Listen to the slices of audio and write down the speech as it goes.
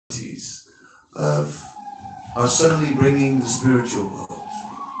of, are suddenly bringing the spiritual world.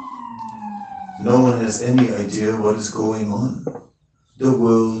 No one has any idea what is going on. The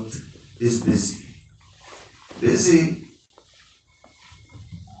world is busy. Busy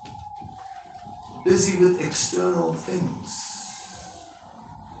with external things.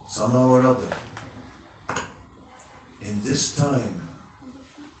 Somehow or other. In this time,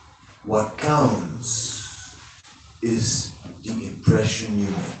 what counts is the impression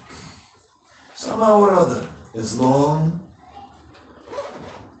you make. Somehow or other, as long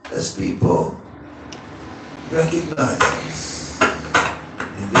as people recognize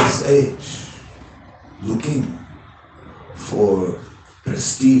in this age, looking for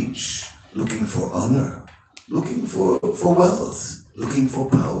prestige, looking for honor, looking for wealth, looking for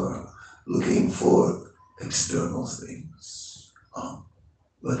power, looking for external things.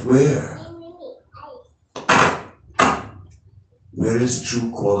 But where is true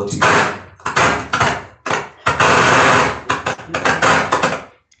quality?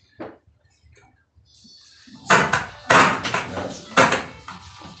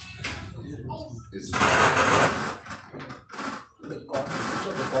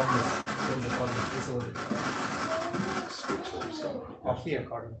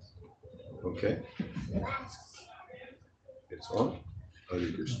 Okay. It's on?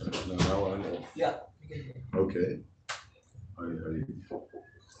 Hare Krishna. Now I'm on. Yeah. Okay. Hare.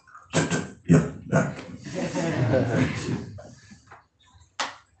 Yeah, back.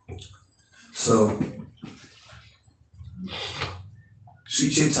 So, Sri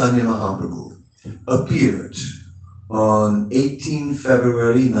Chaitanya Mahaprabhu appeared on 18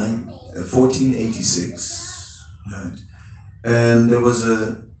 February 1486, right? And there was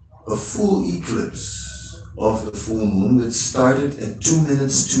a full eclipse of the full moon that started at 2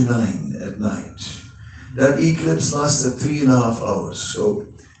 minutes to 9 at night. That eclipse lasted 3.5 hours. So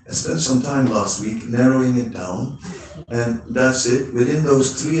I spent some time last week narrowing it down, and that's it. Within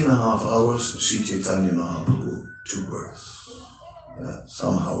those 3.5 hours, Sri Chaitanya Mahaprabhu took birth.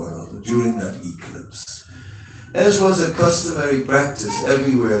 Somehow or other, during that eclipse. As was a customary practice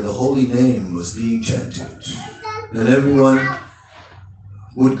everywhere, the holy name was being chanted. And everyone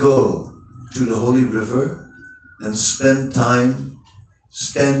would go to the holy river and spend time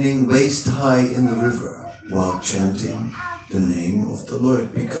standing waist high in the river while chanting the name of the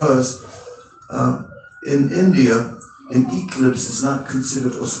Lord. Because in India, an eclipse is not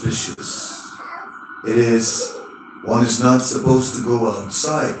considered auspicious. One is not supposed to go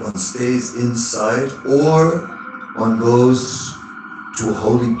outside. One stays inside, or one goes to a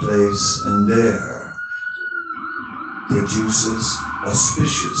holy place and there produces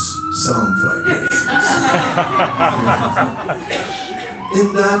auspicious sound vibrations. In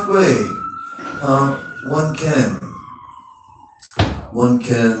that way, one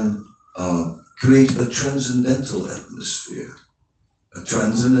can create a transcendental atmosphere. A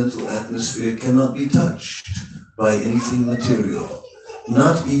transcendental atmosphere cannot be touched by anything material,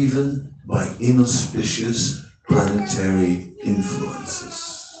 not even by inauspicious planetary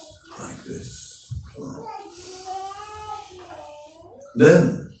influences like this.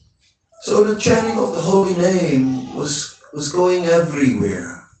 Then, so the chanting of the holy name was going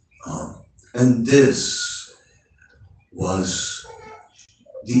everywhere. And this was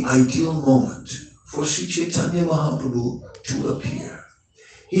the ideal moment for Sri Chaitanya Mahaprabhu to appear.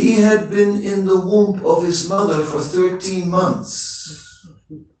 He had been in the womb of his mother for 13 months.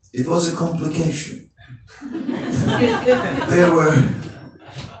 It was a complication. There were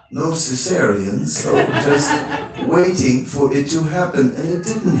no cesareans, so just waiting for it to happen, and it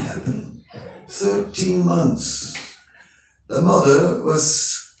didn't happen. 13 months. The mother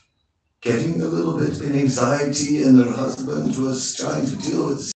was getting a little bit in anxiety, and her husband was trying to deal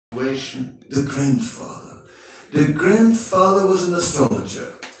with the situation. The grandfather was an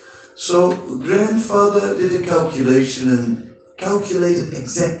astrologer. So grandfather did a calculation and calculated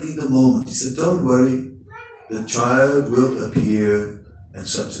exactly the moment. He said, don't worry, the child will appear at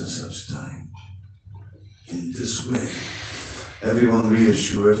such and such time. In this way, everyone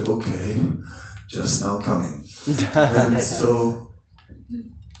reassured, okay, just now coming. And so,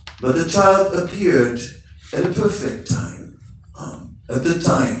 but the child appeared at a perfect time, at the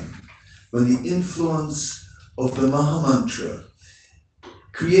time when the influence of the Mahamantra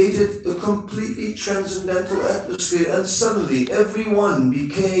created a completely transcendental atmosphere, and suddenly everyone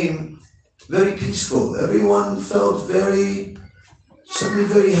became very peaceful. Everyone felt suddenly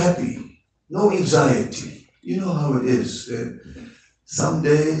very happy. No anxiety. You know how it is. Some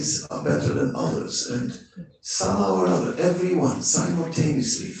days are better than others, and somehow or other, everyone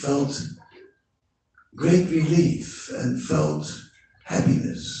simultaneously felt great relief and felt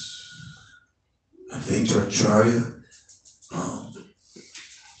happiness. Advaitacharya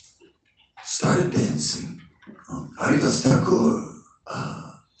started dancing. Haridas Thakur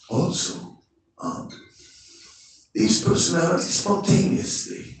also. These personalities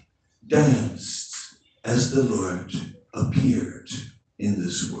spontaneously danced as the Lord appeared in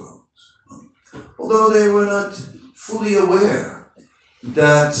this world. Although they were not fully aware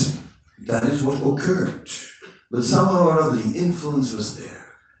that that is what occurred. But somehow or other the influence was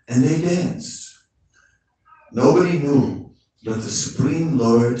there, and they danced. Nobody knew that the Supreme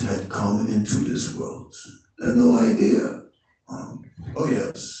Lord had come into this world. They had no idea. Oh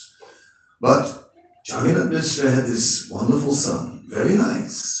yes. But Jagannath Mishra had this wonderful son, very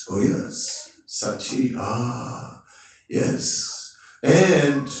nice. Oh yes. Sachi, yes.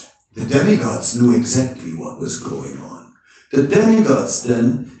 And the demigods knew exactly what was going on. The demigods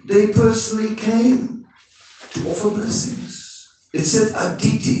then, they personally came to offer blessings. It said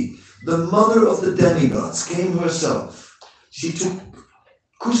Aditi, the mother of the demigods, came herself. She took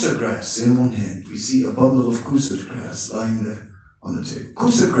kusa grass in one hand. We see a bundle of kusa grass lying there on the table.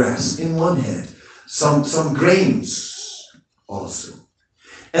 Kusa grass in one hand. Some grains also.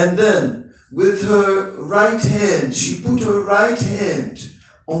 And then with her right hand, she put her right hand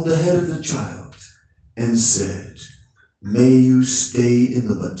on the head of the child and said, "May you stay in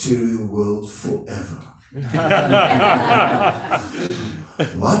the material world forever."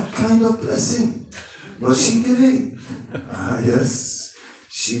 What kind of blessing was she giving? Yes,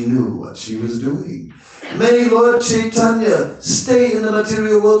 she knew what she was doing. May Lord Chaitanya stay in the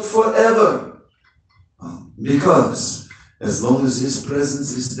material world forever. Because as long as his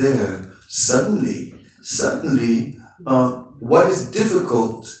presence is there, suddenly, what is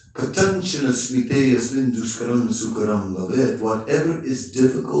difficult, whatever is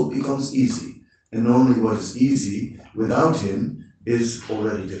difficult becomes easy. And normally what is easy without him is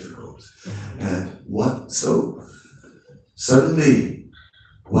already difficult. And suddenly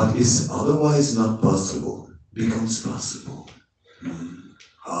what is otherwise not possible becomes possible.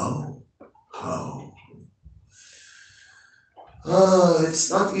 How? It's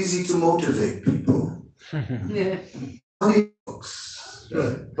not easy to motivate people. Funny folks,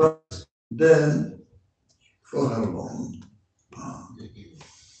 right? But then, for how long?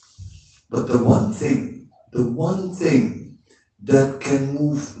 But the one thing that can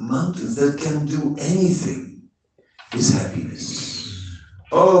move mountains, that can do anything, is happiness.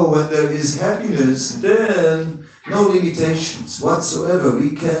 Oh, when there is happiness, then no limitations whatsoever.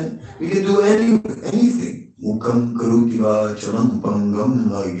 We can do anything. Mukam karutiva chalam pangam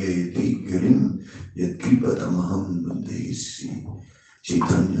lageti girim yat kripatamaham bandesi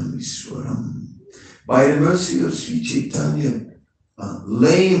Chaitanyam Iswaram. By the mercy of Sri Chaitanya,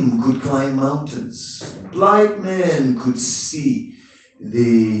 lame could climb mountains. Blind men could see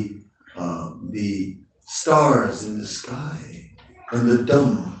the stars in the sky, and the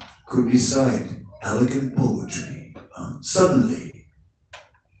dumb could recite elegant poetry. Suddenly,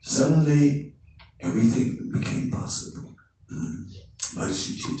 everything became possible. By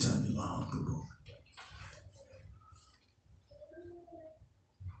Sri Chaitanya Mahaprabhu.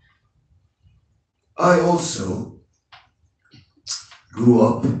 I also grew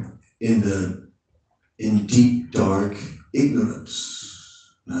up in deep, dark ignorance,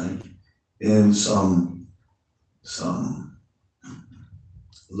 right? In some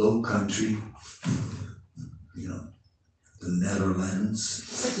low country, the Netherlands,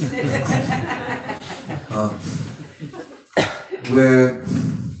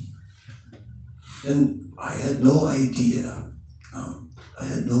 and I had no idea. I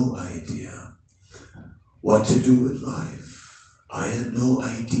had no idea what to do with life. I had no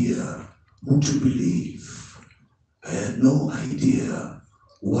idea who to believe. I had no idea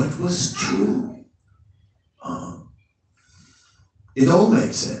what was true. It all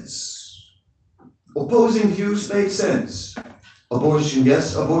made sense. Opposing views made sense. Abortion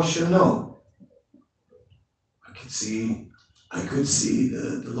yes, abortion no. I could see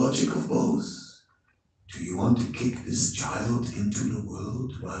the logic of both. Do you want to kick this child into the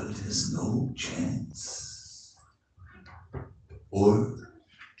world while it has no chance? Or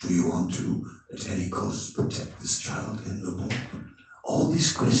do you want to, at any cost, protect this child in the womb? All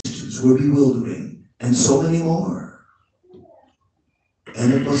these questions were bewildering, and so many more.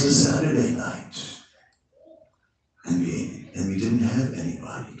 And it was a Saturday night, and we didn't have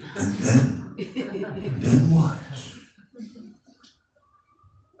anybody. And then what?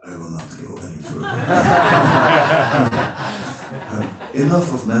 I will not go any further.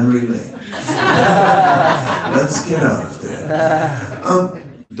 Enough of memory lane. Let's get out of there.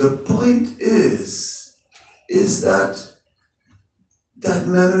 The point is that That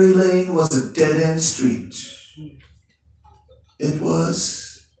memory lane was a dead-end street. It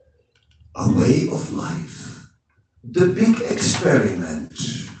was a way of life. The big experiment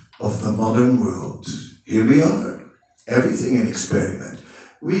of the modern world. Here we are. Everything an experiment.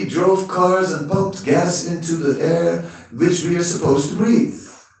 We drove cars and pumped gas into the air which we are supposed to breathe.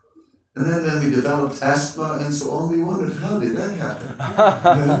 And then when we developed asthma and so on, we wondered, how did that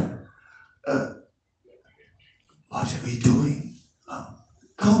happen? What are we doing?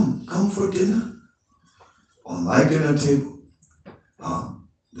 Come for dinner. On my dinner table,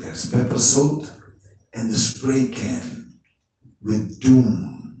 there's pepper salt and the spray can with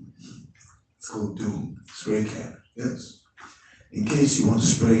Doom. It's called Doom, spray can, yes. In case you want to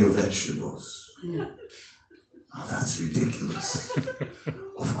spray your vegetables. Oh, that's ridiculous.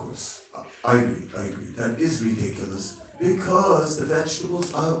 Of course, I agree. That is ridiculous because the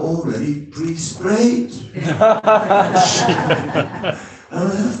vegetables are already pre-sprayed. And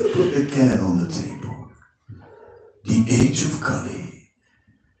I have to put the can on the table. The Age of Kali.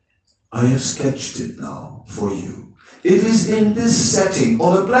 I have sketched it now for you. It is in this setting,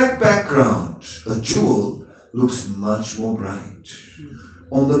 on a black background. A jewel looks much more bright.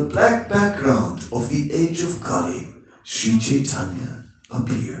 On the black background of the Age of Kali, Sri Chaitanya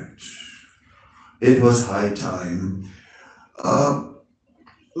appeared. It was high time.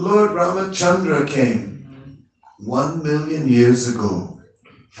 Lord Ramachandra came 1 million years ago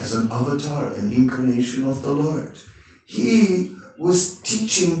as an avatar, an incarnation of the Lord. He was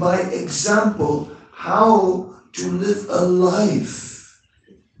teaching by example how to live a life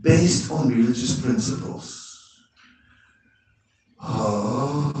based on religious principles.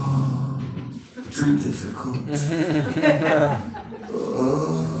 Oh, too difficult.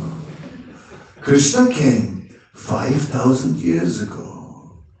 Krishna came 5,000 years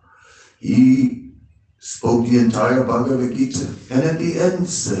ago. He spoke the entire Bhagavad Gita and at the end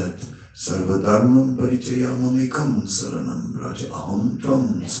said, Sarvadharmam parichayamamekam saranam braja aham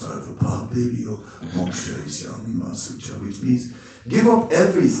tvam sarvapapebhyo mokshayishyami masucha, which means give up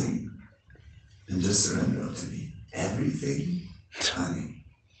everything and just surrender unto me. Everything? I mean,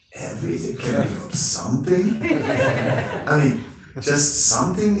 everything. Can I give up something? I mean, just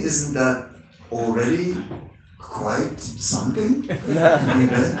something, isn't that already quite something?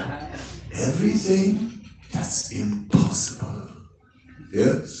 Everything? That's impossible.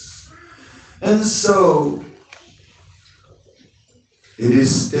 Yes. And so, it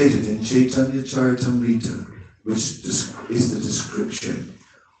is stated in Chaitanya Charitamrita, which is the description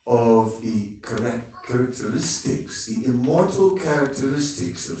of the correct characteristics, the immortal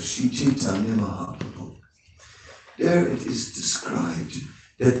characteristics of Sri Chaitanya Mahaprabhu. There it is described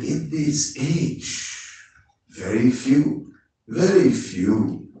that in this age, very few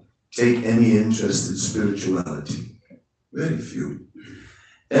take any interest in spirituality. Very few.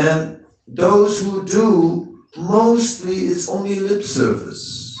 And those who do, mostly it's only lip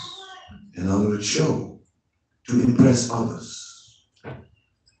service. In other words, show, to impress others.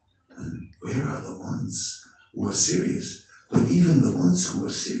 And where are the ones who are serious? But even the ones who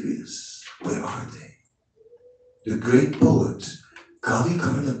are serious, where are they? The great poet, Kavi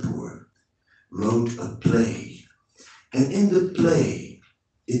Karnapur, wrote a play. And in the play,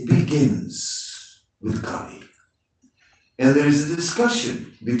 it begins with Kali. And there is a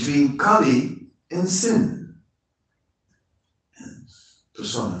discussion between Kali and sin. And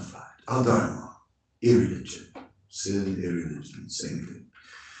personified, adharma, irreligion. Sin, irreligion, same thing.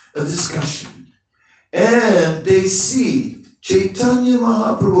 A discussion. And they see Chaitanya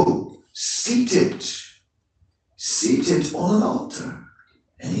Mahaprabhu seated on an altar.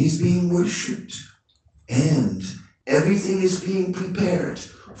 And he's being worshipped. And everything is being prepared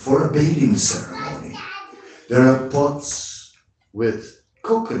for a bathing ceremony. There are pots with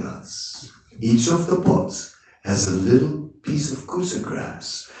coconuts. Each of the pots has a little piece of kusa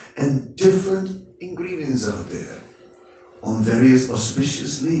grass and different ingredients are there. On various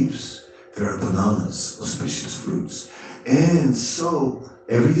auspicious leaves, there are bananas, auspicious fruits. And so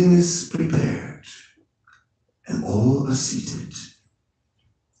everything is prepared. And all are seated.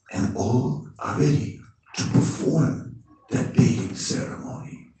 And all are ready to perform that bathing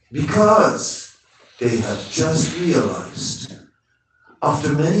ceremony. Because they have just realized,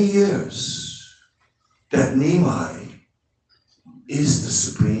 after many years, that Nimai is the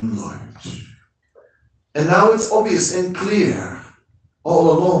Supreme Lord. And now it's obvious and clear.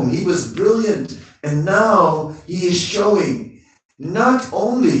 All along, he was brilliant. And now he is showing not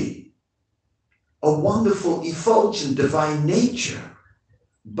only a wonderful, effulgent, divine nature,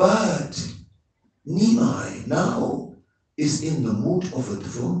 but Nimai now is in the mood of a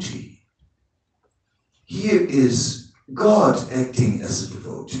devotee. Here is God acting as a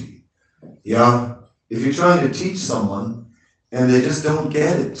devotee. Yeah, if you're trying to teach someone and they just don't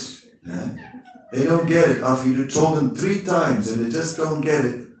get it, they don't get it. After you told them 3 times and they just don't get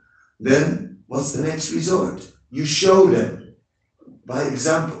it, then what's the next resort? You show them by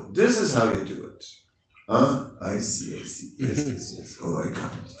example. This is how you do it. I see. Yes. Oh, I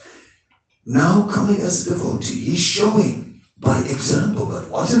got it. Now coming as a devotee, he's showing by example. But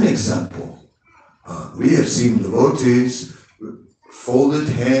what an example. We have seen devotees with folded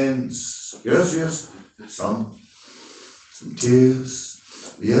hands. Yes. Some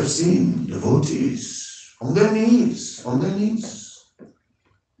tears. We have seen devotees on their knees.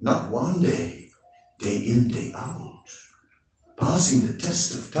 Not one day in, day out, passing the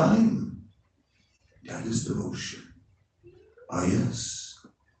test of time. That is devotion. Yes.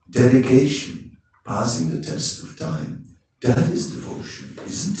 Dedication, passing the test of time. That is devotion,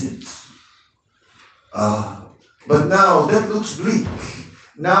 isn't it? But now that looks bleak.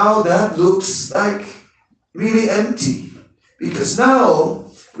 Now that looks like really empty. Because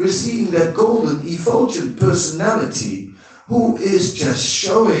now we're seeing that golden, effulgent personality who is just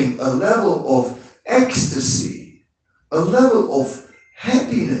showing a level of ecstasy, a level of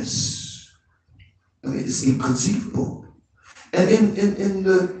happiness. I mean, it's inconceivable. And in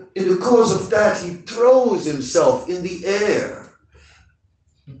the course of that, he throws himself in the air,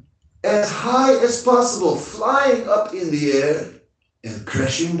 as high as possible, flying up in the air and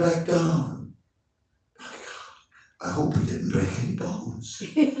crashing back down. I hope he didn't break any bones.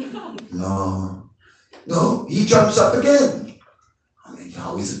 No, he jumps up again. I mean,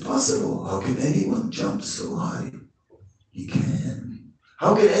 how is it possible? How can anyone jump so high? He can.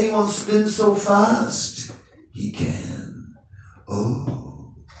 How can anyone spin so fast? He can.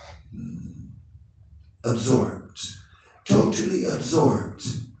 Oh, absorbed, totally absorbed.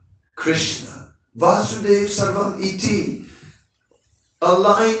 Krishna, Vasudeva Sarvam Iti, a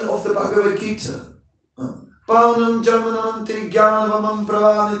line of the Bhagavad Gita. Paunam Jamanante Jnanavamam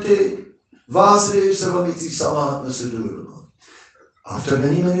Pravanate, Vasudeva Sarvam Iti Samatma Sudurva. After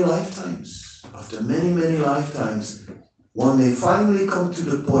many lifetimes, one may finally come to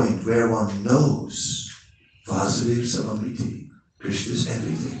the point where one knows Vasudeva Sarvam Iti. Krishna is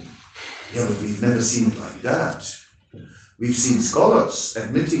everything. Yeah, but we've never seen it like that. We've seen scholars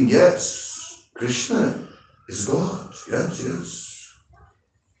admitting, yes, Krishna is God. Yes.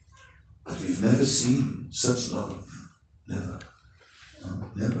 But we've never seen such love. Never.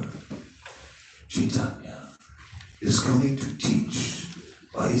 Never. Chaitanya is coming to teach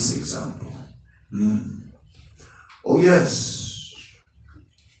by his example. Oh yes.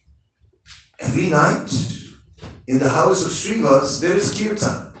 Every night in the house of Srivas there is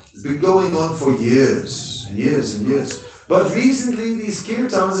kirtan. It's been going on for years and years. But recently these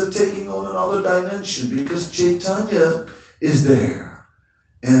kirtans are taking on another dimension because Chaitanya is there.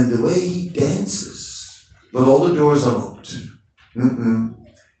 And the way he dances, but all the doors are locked.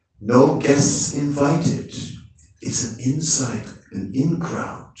 No guests invited. It's an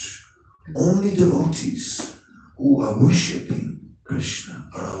in-crowd. Only devotees who are worshipping Krishna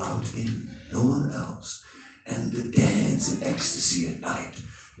are allowed in, no one else. And the dance and ecstasy at night.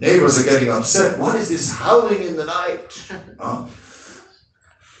 Neighbors are getting upset. What is this howling in the night?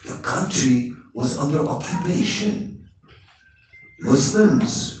 The country was under occupation.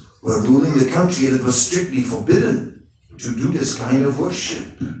 Muslims were ruling the country and it was strictly forbidden to do this kind of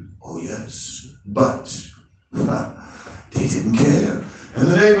worship. Oh yes, but they didn't care. And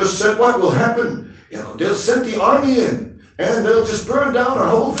the neighbors said, what will happen? They'll send the army in and they'll just burn down our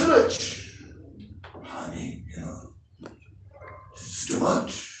whole village. Honey, it's too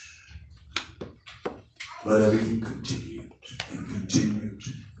much. But everything continued and continued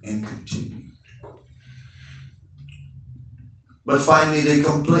and continued. But finally they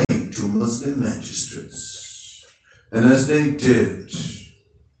complained to Muslim magistrates. And as they did,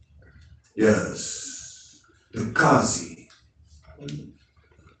 yes, the Qazi,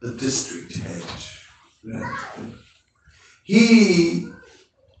 the district head, he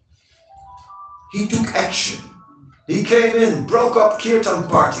took action. He came in, broke up kirtan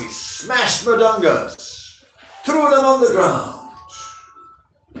parties, smashed mridangas, threw them on the ground.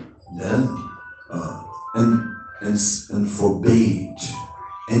 Then, and forbade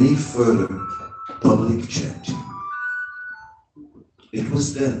any further public chanting. It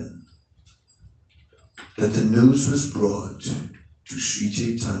was then that the news was brought to Sri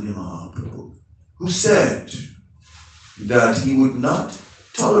Chaitanya Mahaprabhu, who said that he would not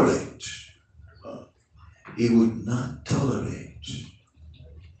tolerate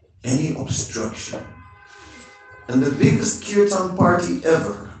any obstruction. And the biggest kirtan party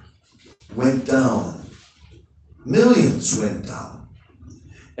ever went down Millions went down.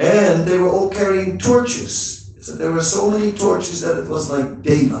 And they were all carrying torches. So there were so many torches that it was like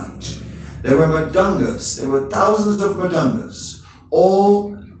daylight. There were mridangas. There were thousands of mridangas,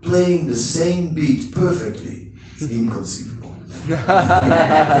 all playing the same beat perfectly. It's inconceivable.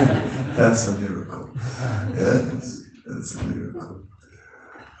 That's a miracle. Yeah, that's a miracle.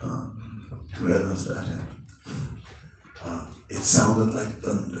 Where does that happen? It sounded like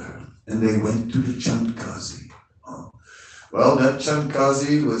thunder. And they went to the Chandkazi. Well, that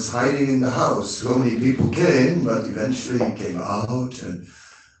Chandkazi was hiding in the house. So many people came, but eventually he came out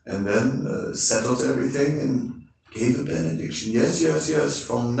and then settled everything and gave a benediction. Yes.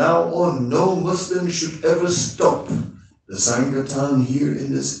 From now on, no Muslim should ever stop the Sankirtan here in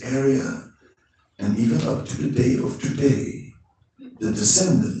this area. And even up to the day of today, the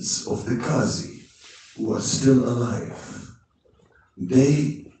descendants of the Qazi who are still alive,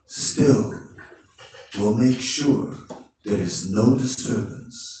 they still will make sure there is no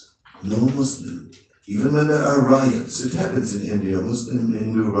disturbance, no Muslim. Even when there are riots, it happens in India. Muslim and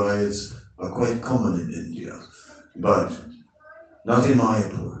Hindu riots are quite common in India, but not in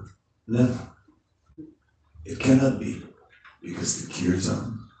Mayapur. Never. It cannot be, because the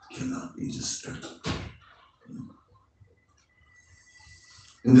kirtan cannot be disturbed.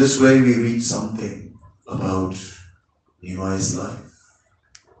 In this way, we read something about Nimai's life.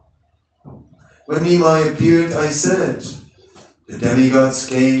 When Nimai appeared, I said, the demigods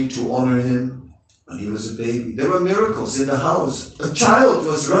came to honor him when he was a baby. There were miracles in the house. A child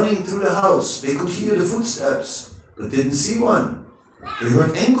was running through the house. They could hear the footsteps, but didn't see one. They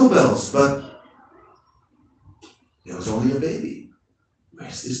heard ankle bells, but there was only a baby.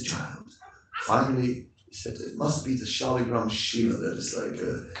 Where's this child? Finally, he said, it must be the Shaligram Shila, that is like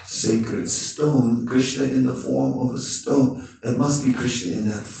a sacred stone, Krishna in the form of a stone. That must be Krishna in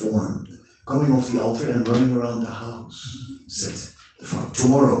that form, coming off the altar and running around the house. He said,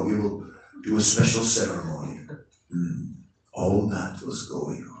 tomorrow we will do a special ceremony. All that was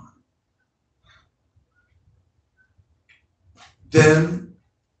going on. Then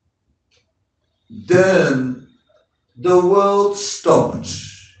the world stopped.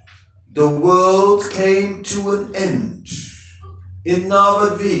 The world came to an end. In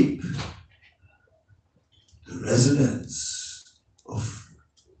Navadvip, the residence of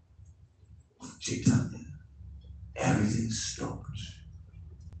Chaitanya, everything stopped.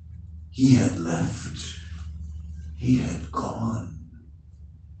 He had left. He had gone.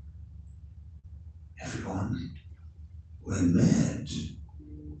 Everyone went mad,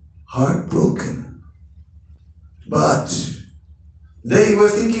 heartbroken. But they were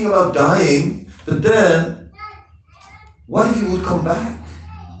thinking about dying, but then, what if he would come back?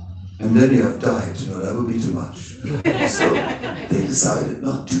 And then you have died. No, that would be too much. So they decided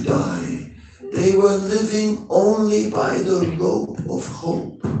not to die. They were living only by the rope of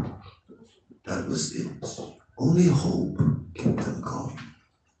hope. That was it. Only hope kept them going.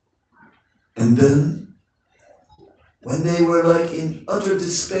 And then, when they were like in utter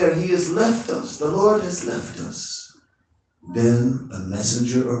despair, he has left us, the Lord has left us. Then a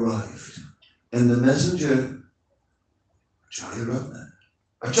messenger arrived. And the messenger,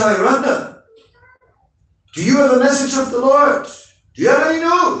 Acharya, do you have a message of the Lord? Do you have any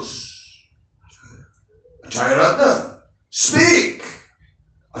news? Acharya, speak!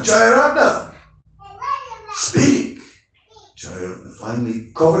 Acharya, speak! Acharya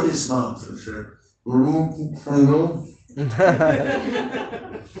finally covered his mouth and said,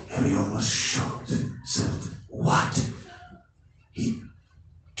 everyone was shocked. Said, what? He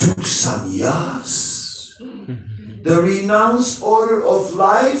took sannyas. The renounced order of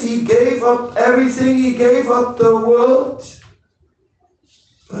life. He gave up everything. He gave up the world.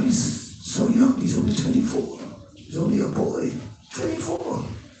 But he's so young. He's only 24. He's only a boy. 24.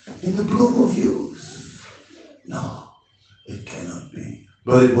 In the bloom of youth. No, it cannot be.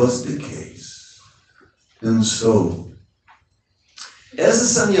 But it was the case. And so, as a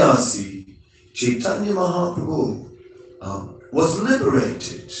sannyasi, Chaitanya Mahaprabhu was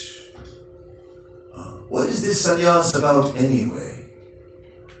liberated. What is this sannyas about anyway?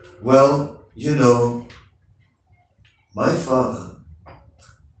 Well, you know, my father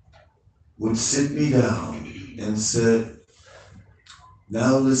would sit me down and said,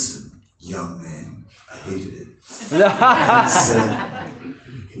 now listen, young man. I hated it. He said,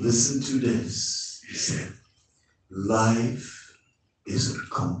 listen to this. He said, life is a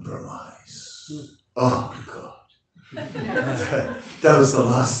compromise. Oh, God. That was the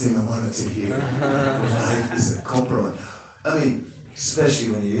last thing I wanted to hear. Life is a compromise. I mean,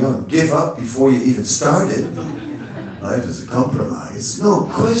 especially when you're young. Give up before you even started. Life is a compromise. No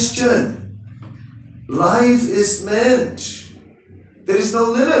question. Life is meant. There is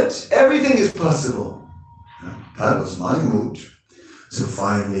no limit. Everything is possible. That was my mood. So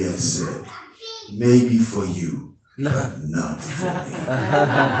finally I said, maybe for you, but not for me.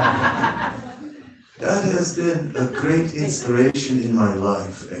 That has been a great inspiration in my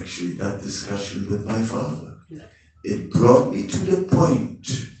life, actually, that discussion with my father. It brought me to the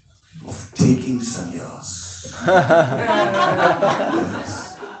point of taking sannyas.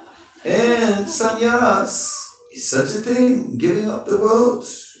 Yes. And sannyas is such a thing, giving up the world.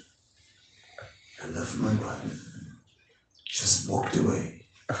 I left my wife, just walked away.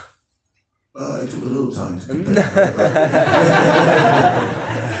 It took a little time to prepare.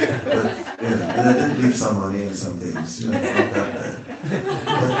 And I did leave some money and some things, not that bad.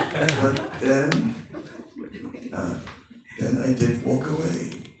 But then I did walk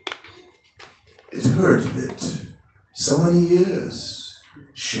away. It hurt a bit. So many years,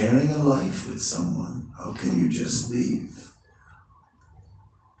 sharing a life with someone. How can you just leave?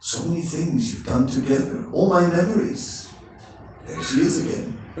 So many things you've done together. All my memories. There she is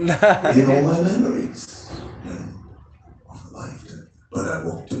again. In all my memories. Of life. But I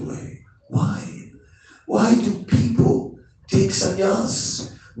walked away. Why? Why do people take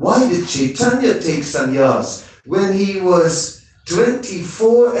sannyas? Why did Chaitanya take sannyas when he was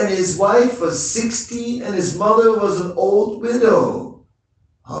 24 and his wife was 16 and his mother was an old widow?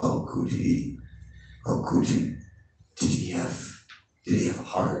 How could he? How could he? Did he have a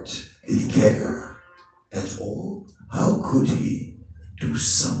heart? Did he care at all? How could he do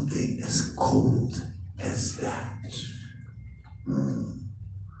something as cold as that?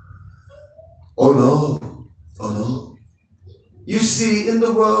 Oh no, oh no. You see, in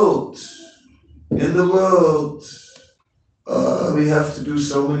the world, we have to do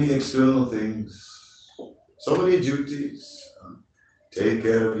so many external things, so many duties. Take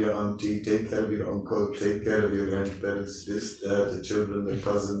care of your auntie, take care of your uncle, take care of your grandparents, this, that, the children, the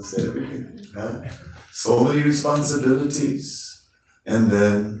cousins, everything. So many responsibilities. And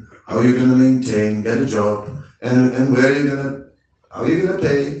then how are you going to maintain, get a job, and where are you going to, how are you going to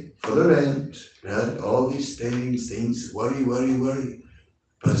pay for the rent, right? All these things, worry.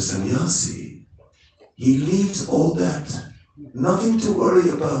 But a sannyasi, he leaves all that. Nothing to worry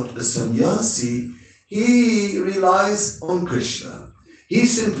about. The sannyasi, he relies on Krishna. He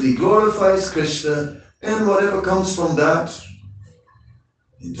simply glorifies Krishna, and whatever comes from that,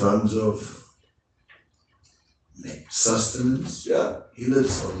 in terms of sustenance, he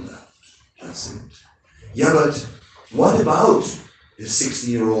lives on that. That's it. Yeah, but what about his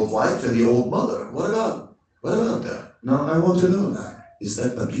 16-year-old wife and the old mother? What about that? No, I want to know that. Is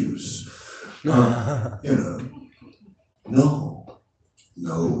that abuse? No.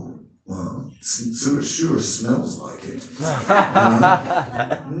 Well, sure smells like it.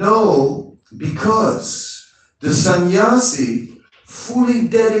 No, because the sannyasi fully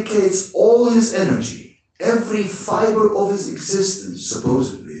dedicates all his energy, every fiber of his existence,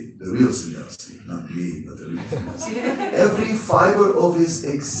 supposedly, the real sannyasi, not me, but the real sannyasi, every fiber of his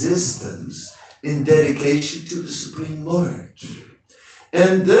existence in dedication to the Supreme Lord.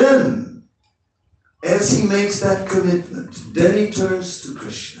 And then, as he makes that commitment, then he turns to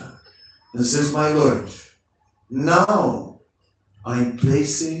Krishna and says, my Lord, now I'm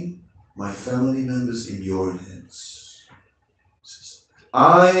placing my family members in your hands.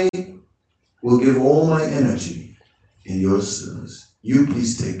 I will give all my energy in your service. You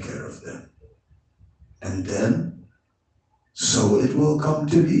please take care of them. And then, so it will come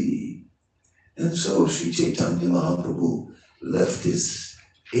to be. And so Sri Chaitanya Mahaprabhu left his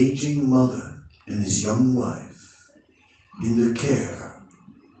aging mother and his young wife in the care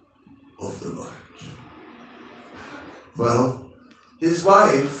of the Lord. Well, his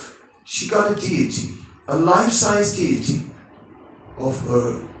wife, she got a deity, a life-size deity of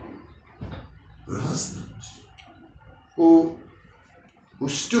her husband, who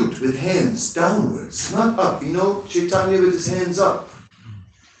stood with hands downwards, not up. Chaitanya with his hands up.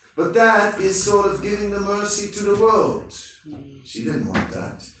 But that is sort of giving the mercy to the world. She didn't want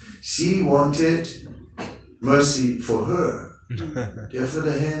that. She wanted mercy for her. Therefore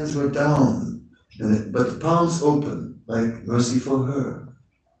the hands were down, but the palms open, like mercy for her.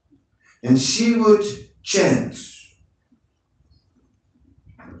 And she would chant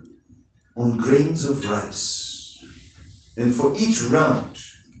on grains of rice. And for each round,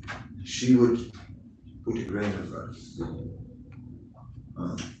 she would put a grain of rice.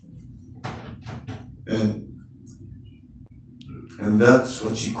 And that's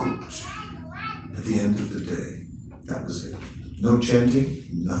what she cooked at the end of the day. That was it. No chanting,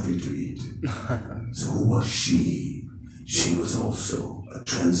 nothing to eat. So who was she? she was also a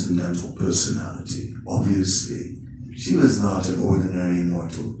transcendental personality. Obviously, she was not an ordinary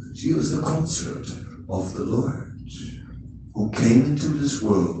mortal. She was the consort of the Lord, who came into this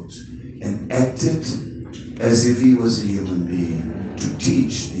world and acted as if he was a human being, to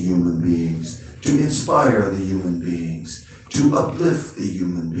teach the human beings, to inspire the human beings, to uplift the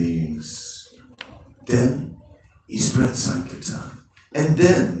human beings. Then he spread Sankirtan. And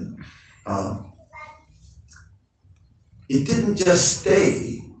then it didn't just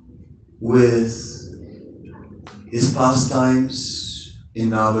stay with his pastimes in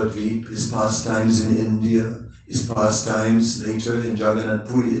Navadvip, his pastimes in India, his pastimes later in Jagannath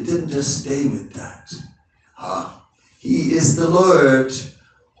Puri. It didn't just stay with that. He is the Lord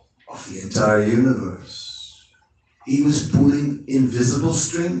of the entire universe. He was pulling invisible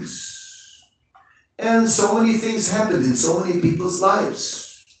strings. And so many things happened in so many people's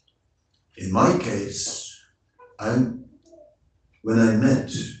lives. In my case, when I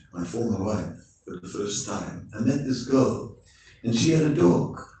met my former wife for the first time, I met this girl, and she had a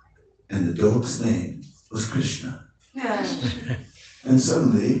dog, and the dog's name was Krishna. Yeah. And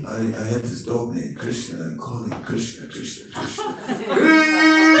suddenly, I had this dog named Krishna, and calling Krishna, Krishna, Krishna,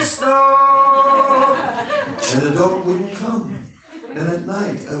 Krishna! And the dog wouldn't come. And at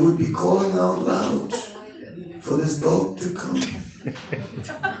night, I would be calling out loud for this dog to come.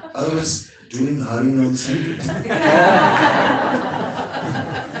 I was doing Harinam Sankirtan,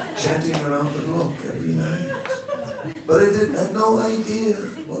 chanting around the block every night. But I had no idea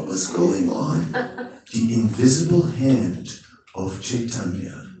what was going on. The invisible hand of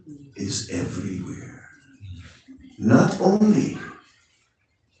Chaitanya is everywhere. Not only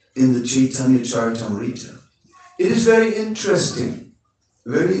in the Chaitanya Charitamrita. It is very interesting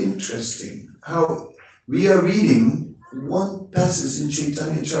how we are reading one passage in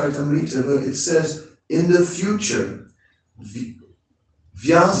Chaitanya Charitamrita where it says, in the future,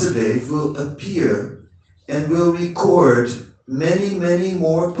 Vyasadeva will appear and will record many, many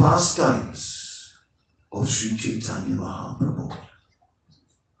more pastimes of Sri Chaitanya Mahaprabhu.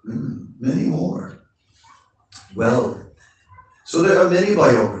 Many more. Well, so there are many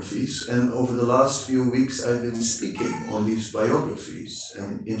biographies, and over the last few weeks I've been speaking on these biographies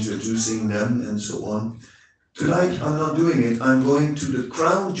and introducing them and so on. Tonight I'm not doing it. I'm going to the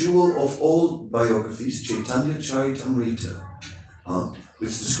crown jewel of all biographies, Chaitanya Charitamrita,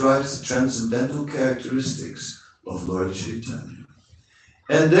 which describes the transcendental characteristics of Lord Chaitanya.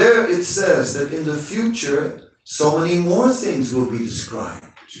 And there it says that in the future, so many more things will be described.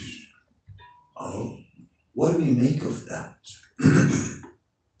 Oh, what do we make of that?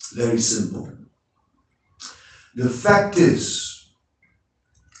 Very simple. The fact is,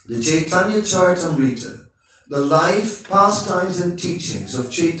 the Chaitanya Charitamrita, the life, pastimes, and teachings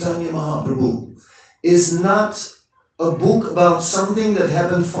of Chaitanya Mahaprabhu, is not a book about something that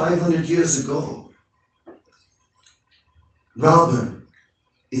happened 500 years ago. Rather,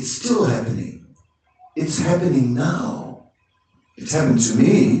 it's still happening. It's happening now. It happened to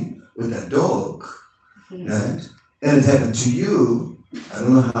me with that dog, right? And it happened to you. I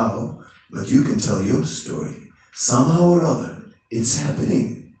don't know how, but you can tell your story. Somehow or other, it's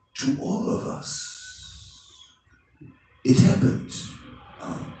happening to all of us. It happened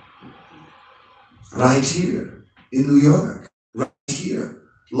right here in New York, right here,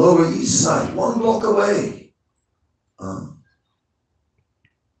 Lower East Side, 1 block away.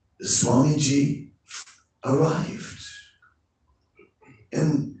 The Swamiji arrived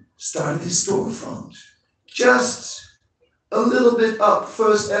and started his storefront. Just a little bit up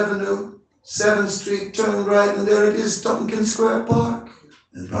First Avenue, 7th Street, turn right, and there it is, Tompkins Square Park.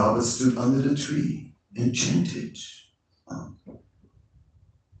 And Prabhupada stood under the tree and chanted.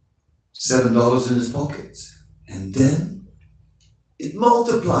 $7 in his pocket. And then it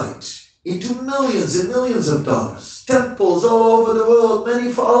multiplied into millions and millions of dollars. Temples all over the world,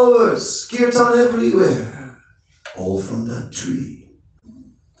 many followers, kirtan everywhere. All from that tree.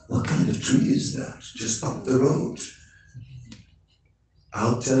 What kind of tree is that? Just up the road.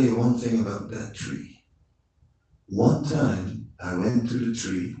 I'll tell you one thing about that tree. One time I went to the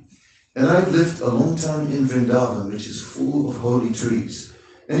tree, and I've lived a long time in Vrindavan, which is full of holy trees.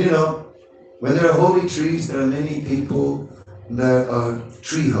 And you know, when there are holy trees, there are many people that are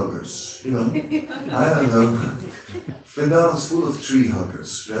tree huggers. You know, I don't know. Vrindavan's full of tree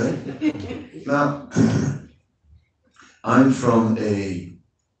huggers, right? Now, I'm from a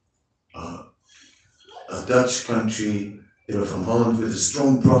Dutch country, you know, from Holland, with a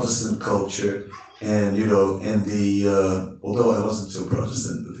strong Protestant culture, and you know, and the although I wasn't so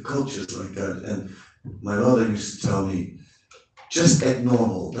Protestant, but the culture's like that. And my mother used to tell me, just act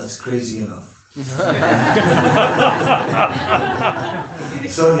normal, that's crazy enough.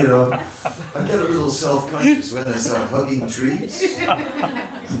 So, you know, I get a little self-conscious when I start hugging trees.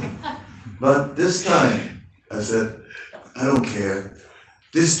 But this time, I said, I don't care.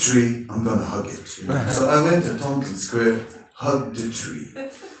 This tree, I'm gonna hug it. You know? So I went to Tompkins Square, hugged the tree.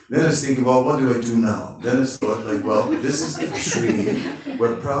 Then I was thinking, well, what do I do now? Then I thought, like, well, this is the tree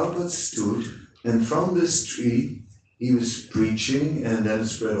where Prabhupada stood, and from this tree, he was preaching, and then it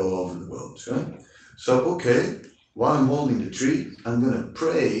spread all over the world, right? So, okay, while I'm holding the tree, I'm gonna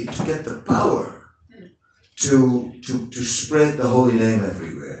pray to get the power to spread the holy name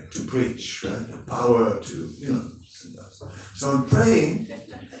everywhere, to preach, right? The power to, you know. So I'm praying,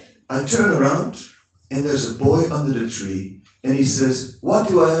 I turn around, and there's a boy under the tree, and he says, what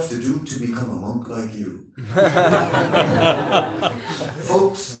do I have to do to become a monk like you?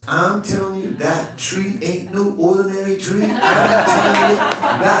 Folks, I'm telling you, that tree ain't no ordinary tree. I'm telling you,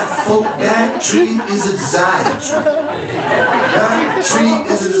 that tree is a desire tree. That tree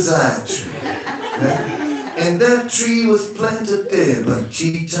is a desire tree. Right? And that tree was planted there by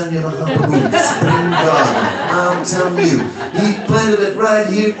Chaitanya Mahaprabhu, Supreme God. I'm telling you, he planted it right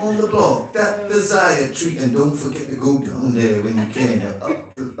here on the block, that desire tree. And don't forget to go down there when you can,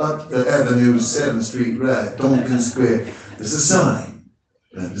 up the avenue, 7th Street, right, Tompkins Square. There's a sign.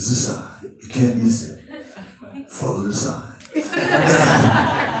 Right, there's a sign. You can't miss it. Follow the sign.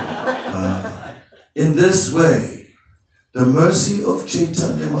 In this way, the mercy of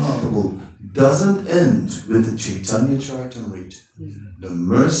Chaitanya Mahaprabhu doesn't end with the Chaitanya Charitamrita. The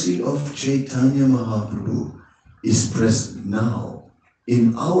mercy of Chaitanya Mahaprabhu is present now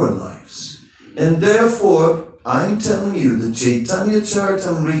in our lives. And therefore, I'm telling you, the Chaitanya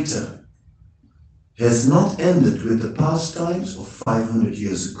Charitamrita has not ended with the pastimes of 500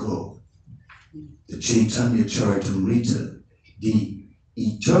 years ago. The Chaitanya Charitamrita, the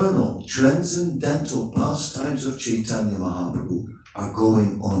eternal, transcendental pastimes of Chaitanya Mahaprabhu are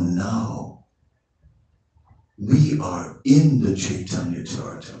going on now. We are in the Chaitanya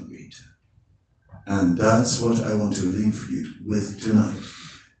Charitamrita. And that's what I want to leave you with tonight.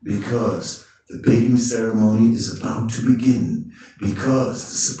 Because the bathing ceremony is about to begin. Because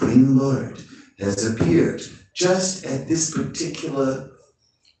the Supreme Lord has appeared just at this particular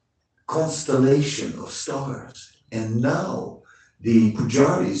constellation of stars. And now the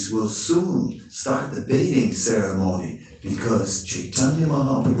pujaris will soon start the bathing ceremony, because Chaitanya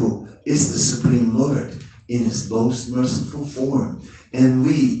Mahaprabhu is the Supreme Lord in his most merciful form. And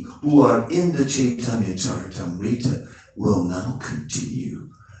we who are in the Chaitanya Charitamrita will now continue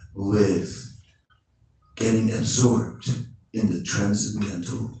with getting absorbed in the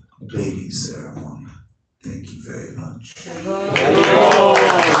transcendental bathing ceremony. Thank you very much.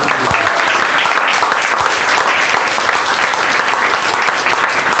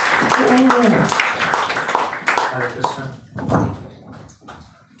 Hare Krishna.